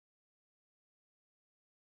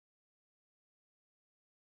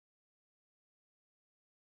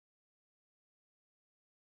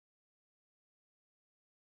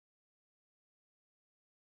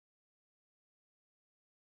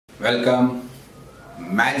Welcome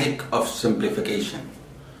magic of simplification.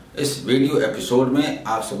 इस video episode में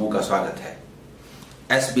आप सबों का स्वागत है।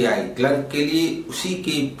 SBI क्लर्क के लिए उसी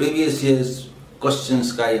के प्रीवियस ईयर्स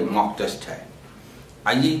क्वेश्चंस का ये मॉक टेस्ट है।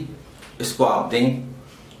 आइए इसको आप दें।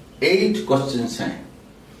 8 क्वेश्चंस हैं।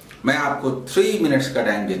 मैं आपको 3 मिनट्स का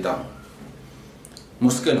टाइम देता हूं।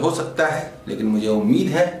 मुश्किल हो सकता है, लेकिन मुझे उम्मीद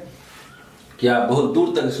है कि आप बहुत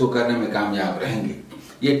दूर तक इसको करने में कामयाब रहेंगे।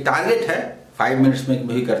 ये टारगेट है। 5 मिनट्स में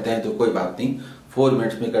भी करते हैं तो कोई बात नहीं, 4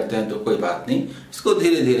 मिनट्स में करते हैं तो कोई बात नहीं। इसको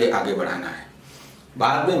धीरे धीरे आगे बढ़ाना है।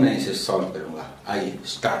 बाद में मैं इसे सॉल्व करूंगा। आइए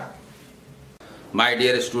स्टार्ट। माय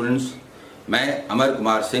डियर स्टूडेंट्स, मैं अमर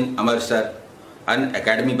कुमार सिंह अमर सर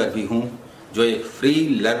अनअकैडमी पर भी हूँ, जो एक फ्री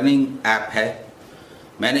लर्निंग ऐप है।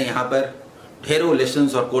 मैंने यहाँ पर ढेरों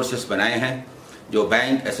लेसन्स और कोर्सेस बनाए हैं जो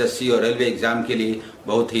बैंक, SSC और रेलवे एग्जाम के लिए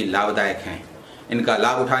बहुत ही लाभदायक हैं। इनका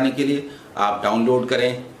लाभ उठाने के लिए आप डाउनलोड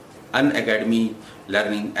करें Unacademy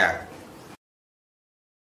learning app.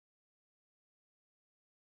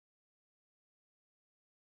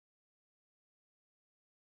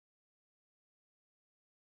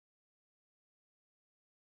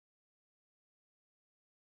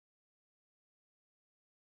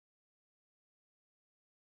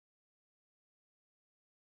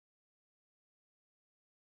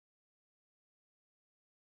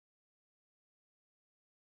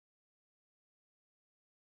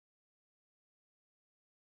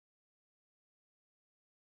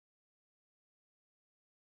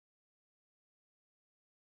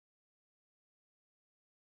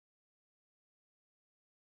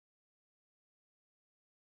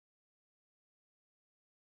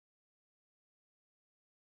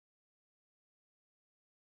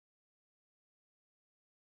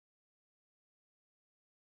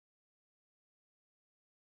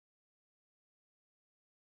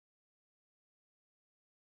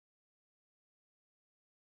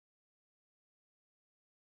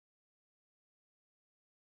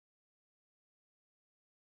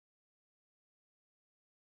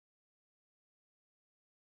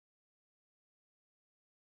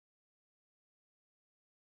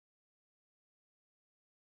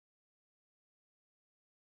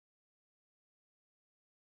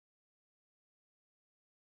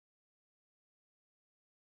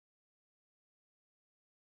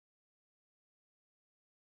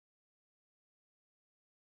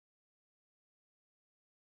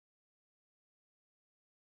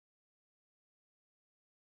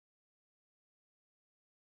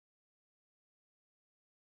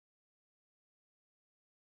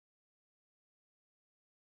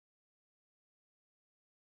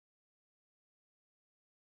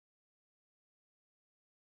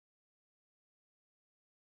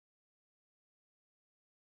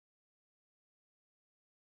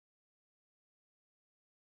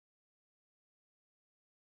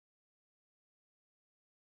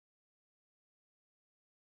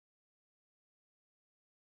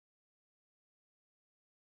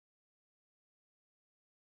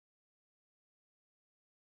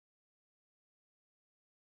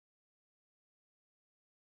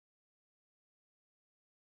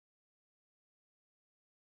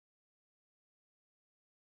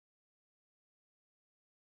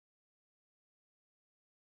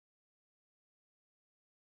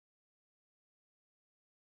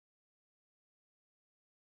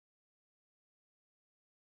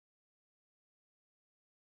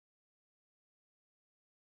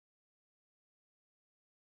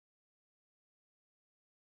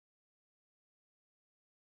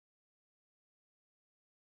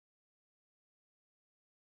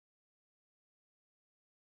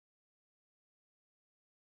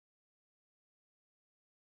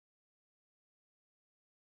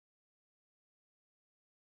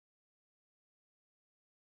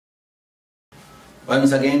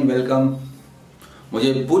 Once again welcome.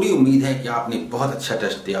 मुझे पूरी उम्मीद है कि आपने बहुत अच्छा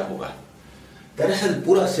टेस्ट दिया होगा। दरअसल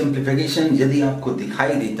पूरा सिंप्लीफिकेशन यदि आपको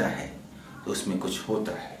दिखाई देता है तो उसमें कुछ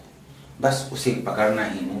होता है, बस उसे पकड़ना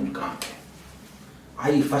ही मूल काम है।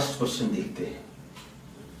 आइए फर्स्ट क्वेश्चन देखते हैं।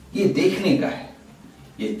 ये देखने का है।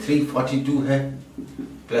 ये 342 है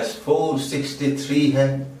प्लस 463 है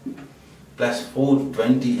प्लस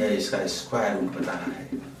 420 है। इसका स्क्वायर रूट बताना है।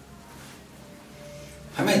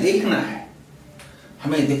 हमें देखना है।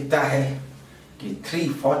 हमें दिखता है कि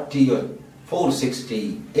 340 और 460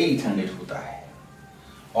 800 होता है,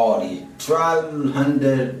 और ये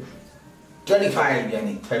 1225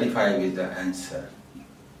 यानी 35 is the answer.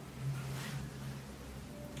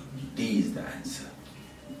 D is the answer.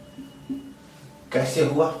 कैसे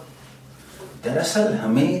हुआ? दरअसल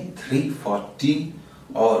हमें 340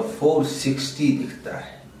 और 460 दिखता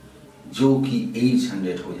है, जो कि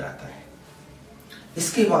 800 हो जाता है।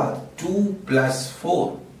 इसके बाद 2 +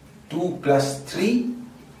 4, 2 + 3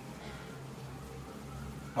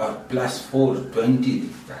 और +4 20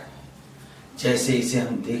 दिखता है। जैसे इसे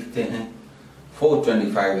हम देखते हैं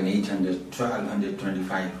 425 and 800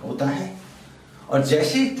 1225 होता है, और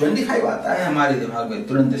जैसे 25 आता है हमारे दिमाग में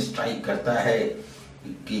तुरंत स्ट्राइक करता है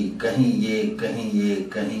कि कहीं ये कहीं ये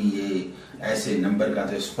कहीं ये ऐसे नंबर का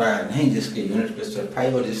तो स्क्वायर नहीं जिसके यूनिट प्लस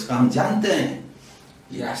 5 और जिसका हम जानते हैं।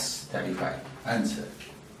 Yes 35 answer.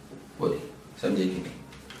 बोलिए समझे कि नहीं?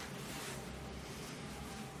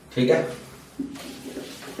 ठीक है।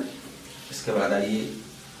 इसके बाद आइए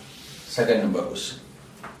second number question.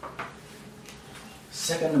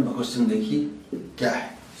 Second number question देखिए क्या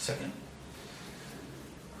है। Second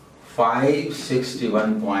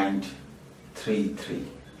 561.33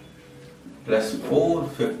 plus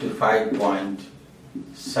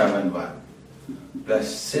 455.71 plus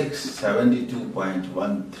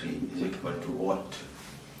 672.13 is equal to what?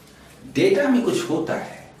 Data में कुछ होता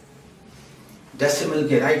है, डेसिमल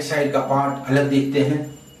के राइट साइड का पार्ट अलग देखते हैं,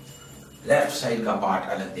 लेफ्ट साइड का पार्ट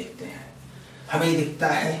अलग देखते हैं। हमें दिखता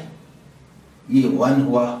है ये 1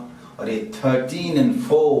 हुआ और ये 13 and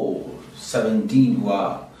 4 17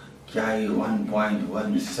 हुआ। क्या ये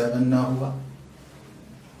 1.17 ना हुआ?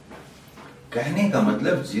 कहने का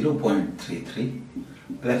मतलब 0.33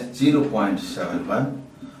 प्लस 0.71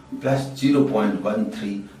 प्लस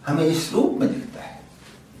 0.13 हमें इस रूप में दिखता है।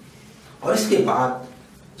 और इसके बाद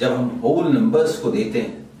जब हम होल नंबर्स को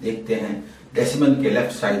देखते हैं डेसिमल के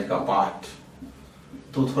लेफ्ट साइड का पार्ट,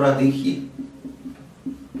 तो थोड़ा देखिए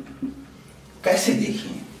कैसे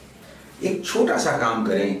देखें। एक छोटा सा काम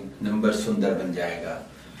करें, नंबर सुंदर बन जाएगा।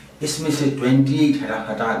 इसमें से 28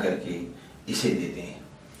 हटा करके इसे दे दें,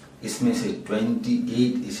 इसमें से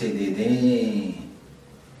 28 इसे दे दें,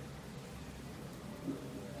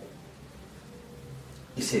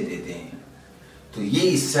 इसे दे दें, तो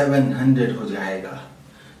ये 700 हो जाएगा,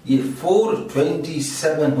 ये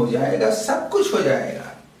 427 हो जाएगा, सब कुछ हो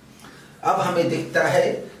जाएगा। अब हमें दिखता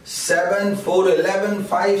है 7 4 11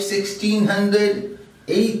 5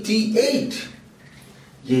 1688,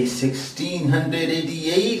 ये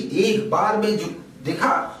 1688 एक बार में जो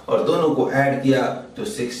दिखा और दोनों को ऐड किया तो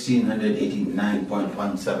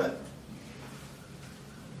 1689.17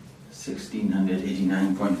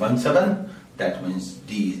 1689.17। That means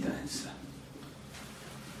D is the answer.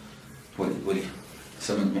 बोलिए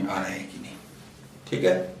समझ में आ रहा है कि नहीं? ठीक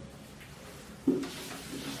है।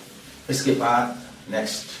 इसके बाद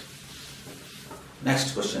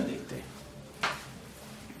नेक्स्ट क्वेश्चन देखते हैं।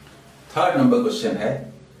 थर्ड नंबर क्वेश्चन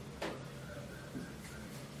है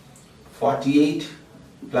 48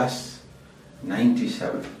 plus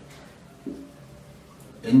 97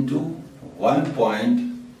 into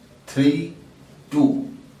 1.32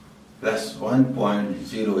 plus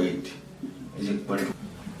 1.08 is equal to,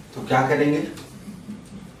 तो क्या करेंगे?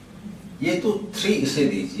 ये तो 3 इसे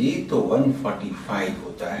दीजिए तो 145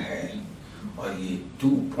 होता है और ये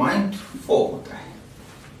 2.4 होता है।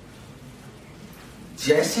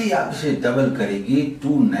 जैसे ही आप इसे डबल करेंगे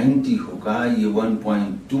 290 होगा, ये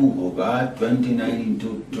 1.2 होगा, 29 into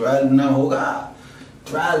 12 ना होगा,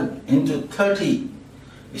 12 into 30,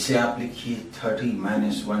 इसे आप लिखिए 30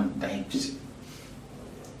 - 1 टाइप्स।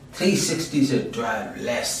 360 से 12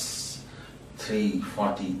 लेस,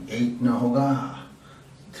 348 ना होगा,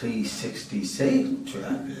 360 से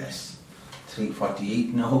 12 लेस,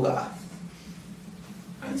 348 ना होगा।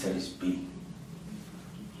 Answer is B.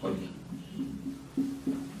 बोलिए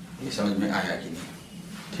ये समझ में आया कि नहीं?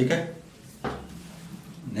 ठीक है।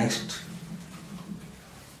 नेक्स्ट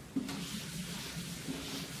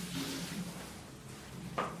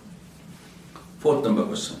फोर्थ नंबर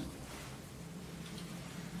क्वेश्चन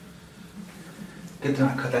कितना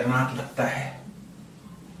खतरनाक लगता है।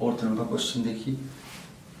 फोर्थ नंबर क्वेश्चन देखिए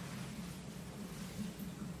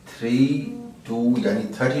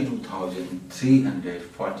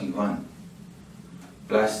 32,341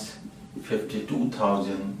 प्लस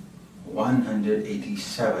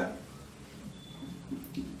 52,187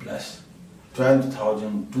 प्लस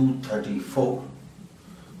 12,234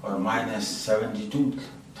 और माइनस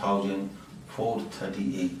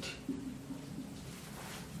 72,438।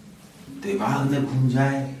 दिमाग में घूम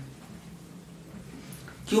जाए।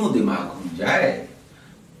 क्यों दिमाग घूम जाए?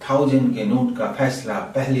 1000 के नोट का फैसला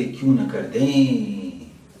पहले क्यों न कर दें,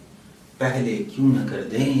 पहले क्यों न कर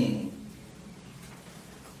दें।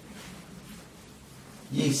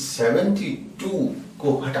 ये 72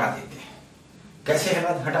 को हटा देते हैं। कैसे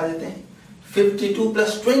हटा देते हैं? 52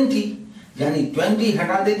 + 20 यानी 20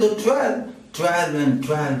 हटा दे तो 12, 12 and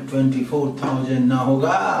 12 24,000 ना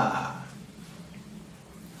होगा।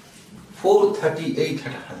 438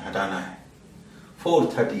 हटाना है।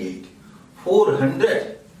 438, 400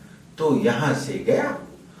 तो यहां से गया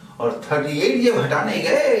और 38 जब हटाने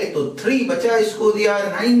गए तो 3 बचा, इसको दिया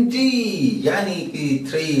 90, यानी कि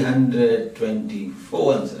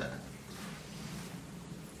 324 आंसर।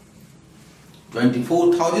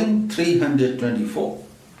 24,324,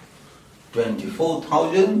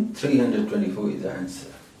 24,324 is the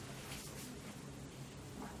answer।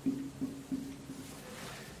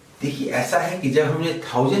 देखिए ऐसा है कि जब हमने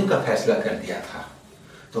 1000 का फैसला कर दिया था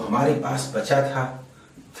तो हमारे पास बचा था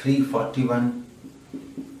 341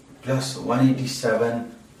 प्लस 187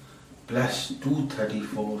 प्लस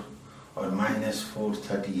 234 और माइनस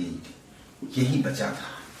 438, यही बचा था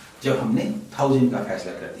जब हमने 1000 का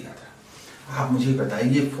फैसला कर दिया था। आप मुझे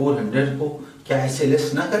बताइए 400 को क्या ऐसे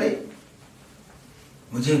लेस ना करें?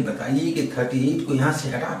 मुझे बताइए कि 38 को यहां से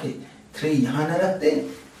हटा के 3 यहां न रख दें,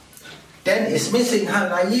 10 इसमें से यहां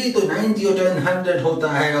लाइए तो 90 और 10 100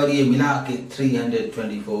 होता है और ये मिला के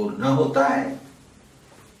 324 ना होता है।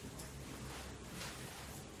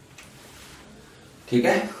 ठीक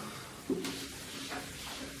है,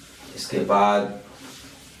 इसके बाद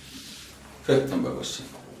 5th number question.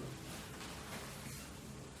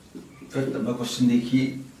 5th number question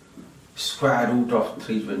देखिए, square root of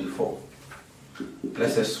 324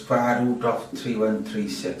 plus square root of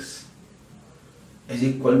 3136 is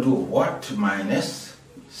equal to what minus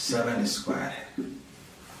 7 square है।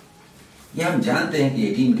 ये हम जानते हैं कि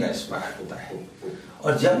 18 का स्क्वायर होता है,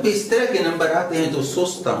 और जब भी इस तरह के नंबर आते हैं तो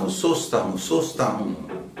सोचता हूं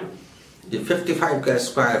ये 55 का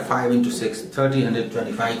स्क्वायर 5 into 6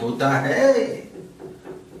 3025 होता है।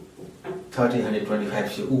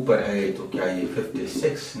 3025 से ऊपर है तो क्या ये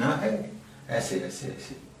 56 ना है? ऐसे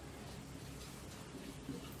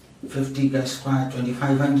 50 का स्क्वायर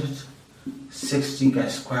 2500, 60 का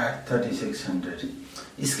स्क्वायर 3600,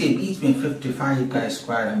 इसके बीच में 55 का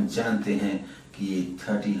स्क्वायर हम जानते हैं कि ये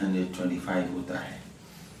 3025 होता है।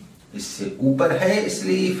 इससे ऊपर है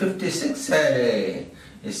इसलिए 56 है,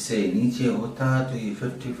 इससे नीचे होता तो ये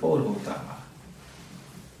 54 होता।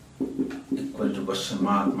 Equal to question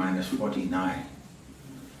mark minus 49,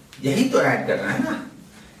 यही तो ऐड करना है ना।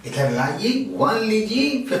 इधर लाइए 1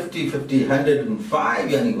 लीजिए, 50 50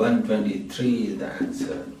 105 यानी 123 इज द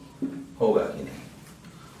आंसर। होगा कि नहीं?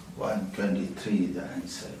 123 is the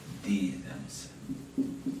answer, D is the answer.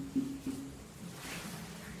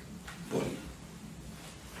 बोलिए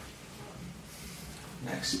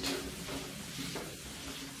नेक्स्ट।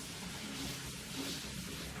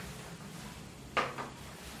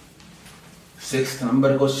 सिक्स्थ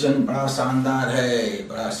नंबर क्वेश्चन बड़ा शानदार है।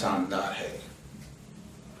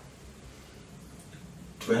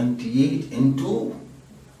 28 into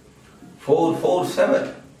 447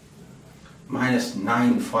 minus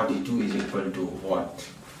 942 is equal to what?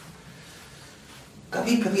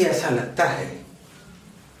 कभी कभी ऐसा लगता है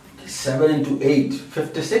कि 7 into 8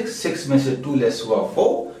 56, 6 में से 2 लेस हुआ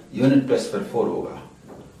 4, यूनिट प्लस पर 4 होगा।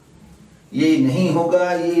 ये नहीं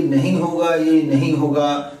होगा, ये नहीं होगा, ये नहीं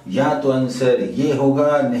होगा, या तो आंसर ये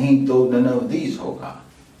होगा, नहीं तो नन ऑफ दीज होगा।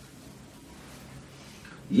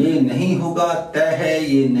 ये नहीं होगा तय है,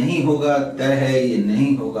 ये नहीं होगा तय है, ये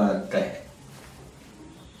नहीं होगा तय है।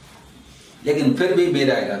 लेकिन फिर भी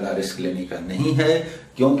मेरा इरादा रिस्क लेने का नहीं है,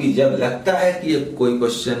 क्योंकि जब लगता है कि ये कोई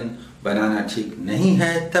क्वेश्चन बनाना ठीक नहीं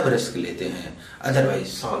है तब रिस्क लेते हैं, अदरवाइज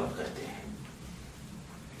सॉल्व करते हैं।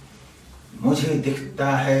 मुझे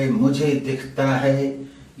दिखता है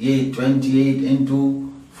ये 28 into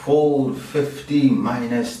 450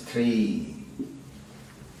 minus 3।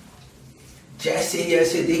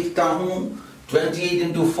 जैसे देखता हूं 28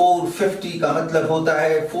 into 450 का मतलब होता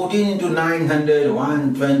है 14 into 900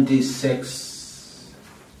 126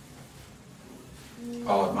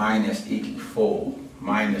 और minus 84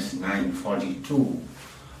 minus 942।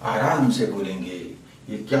 आराम से बोलेंगे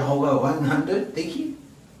ये क्या होगा? 100, देखिए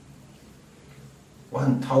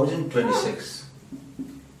 1026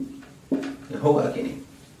 होगा कि नहीं?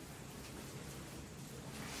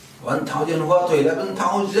 1000 हुआ तो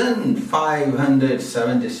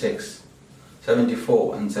 11,576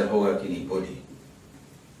 74 आंसर होगा कि नहीं? बोलिए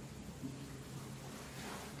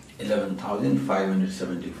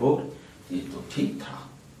 11,574, ये तो ठीक था।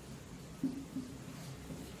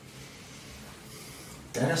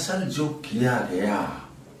 दरअसल जो किया गया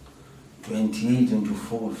 28 into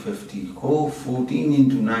 450 को 14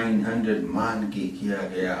 into 900 मान के किया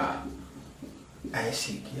गया,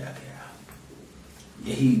 ऐसे किया गया।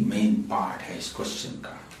 यही मेन पार्ट है इस क्वेश्चन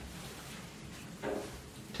का।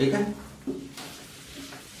 ठीक है,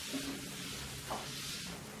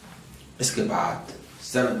 इसके बाद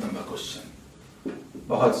 7th नंबर क्वेश्चन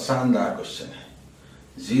बहुत शानदार क्वेश्चन है।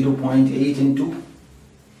 0.8 into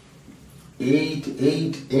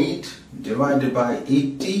 888 divided by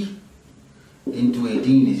 80 into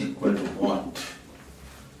 18 is equal to what?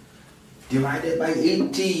 Divided by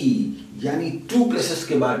 80, यानी 2 प्लेसेस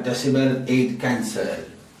के बाद डेसिमल 8 कैंसल।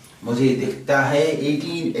 मुझे दिखता है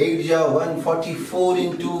 18 8 जा 144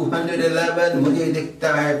 into 111, मुझे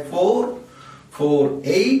दिखता है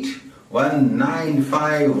 448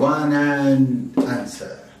 1951 and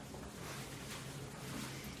answer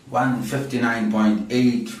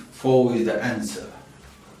 159.84 is the answer।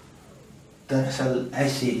 दरअसल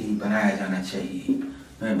ऐसे ही बनाया जाना चाहिए।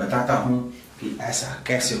 मैं बताता हूं कि ऐसा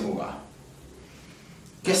कैसे होगा,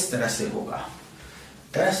 किस तरह से होगा।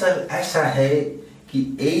 दरअसल ऐसा है कि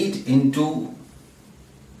 8 into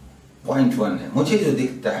 0.1 है। मुझे जो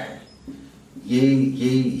दिखता है ये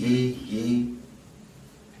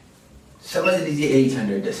समझ लीजिए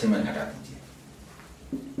 800 डेसिमल हटा दीजिए।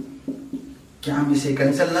 क्या हम इसे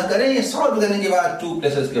कैंसिल ना करें? सॉल्व करने के बाद 2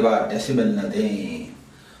 प्लेसेस के बाद डेसिमल ना दें।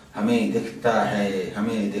 हमें दिखता है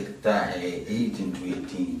 8 into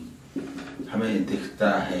 18, हमें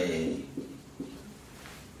दिखता है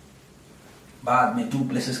बाद में 2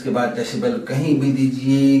 प्लेसेस के बाद डेसिमल कहीं भी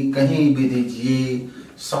दीजिए,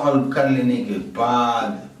 सॉल्व कर लेने के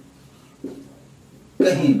बाद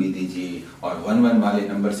कहीं भी दीजिए। और 1 वाले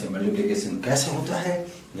नंबर से मल्टीप्लिकेशन कैसे होता है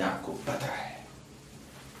ये आपको पता है।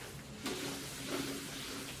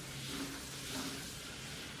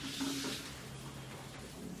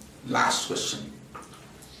 Last question,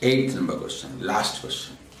 8th number question, last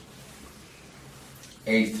question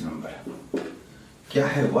 8th number. क्या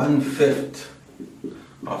है 1/5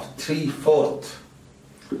 of 3/4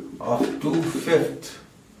 of 2/5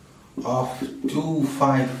 of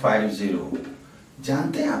 2550?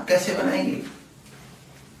 जानते हैं आप कैसे बनाएंगे?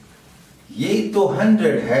 ये तो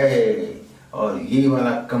 100 है और ये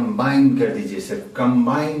वाला कंबाइन कर दीजिए, सिर्फ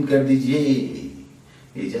कंबाइन कर दीजिए।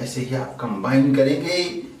 ये जैसे ही आप कंबाइन करेंगे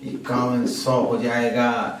 5100 हो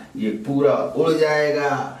जाएगा, ये पूरा उड़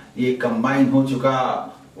जाएगा। ये कंबाइन हो चुका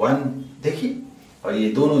 1 देखिए, और ये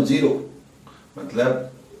दोनों 0,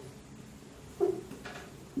 मतलब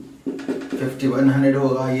 5100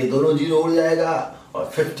 होगा, ये दोनों 0 उड़ जाएगा और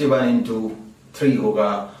 51 into 3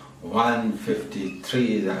 होगा 153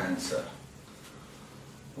 is the answer।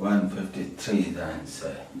 153 is the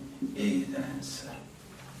answer, is the answer।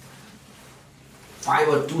 5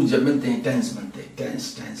 और 2 जब मिलते हैं 10s बनते हैं,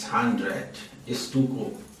 10 100। इस 2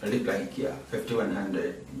 को मल्टीप्लाई किया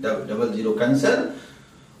 5100, डबल 0 कैंसल,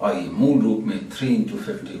 और ये मूल रूप में 3 into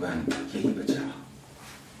 51 यही बचा।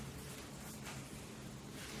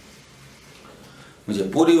 मुझे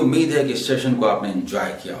पूरी उम्मीद है कि इस सेशन को आपने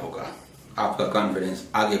एंजॉय किया होगा, आपका कॉन्फिडेंस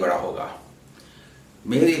आगे बढ़ा होगा।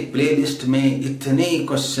 मेरे प्लेलिस्ट में इतने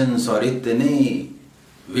क्वेश्चंस और इतने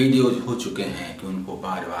वीडियोज हो चुके हैं कि उनको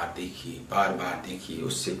बार बार देखिए,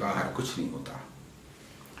 उससे बाहर कुछ नहीं होता।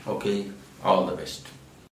 Okay, all the best.